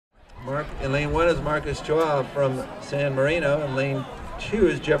In lane 1 is Marcus Chua from San Marino. In lane 2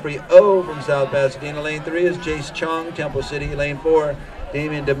 is Jeffrey O from South Pasadena. Lane 3 is Jace Chong, Temple City. Lane 4,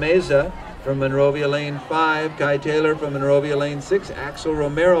 Damien de Mesa from Monrovia. Lane 5, Kai Taylor from Monrovia. Lane 6, Axel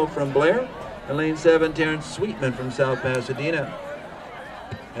Romero from Blair. And lane 7, Terrence Sweetman from South Pasadena.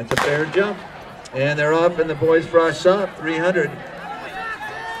 That's a fair jump. And they're off in the boys' FroshSoph 300.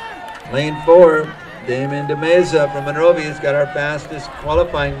 Lane 4, Damien de Mesa from Monrovia has got our fastest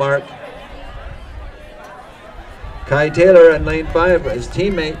qualifying mark. Kai Taylor in lane 5, his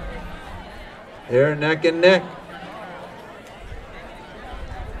teammate. They're neck and neck.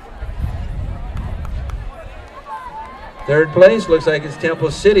 Third place looks like it's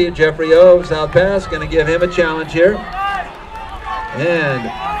Temple City. Jeffrey O, South Pass, going to give him a challenge here. And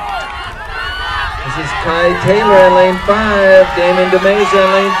this is Kai Taylor in lane 5, Damien de Mesa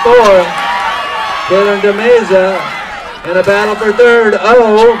in lane 4. Taylor and de Mesa in a battle for third.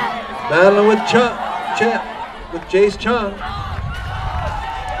 Oh, battling with with Jace Chong.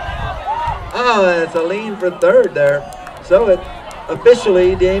 Oh, it's a lean for third there. So it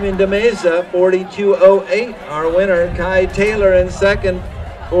officially Damien de Mesa 42.08, our winner. Kai Taylor in second,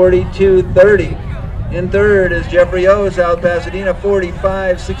 42.30. In third is Jeffrey O, South Pasadena,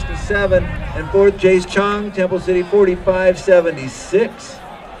 45.67. And fourth, Jace Chong, Temple City, 45.76.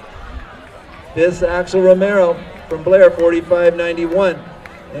 Fifth, Axel Romero from Blair, 45.91.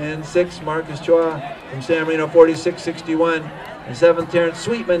 And sixth, Marcus Chua from San Marino, 46.61. And seventh, Terrence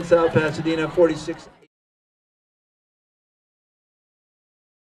Sweetman, South Pasadena, 46.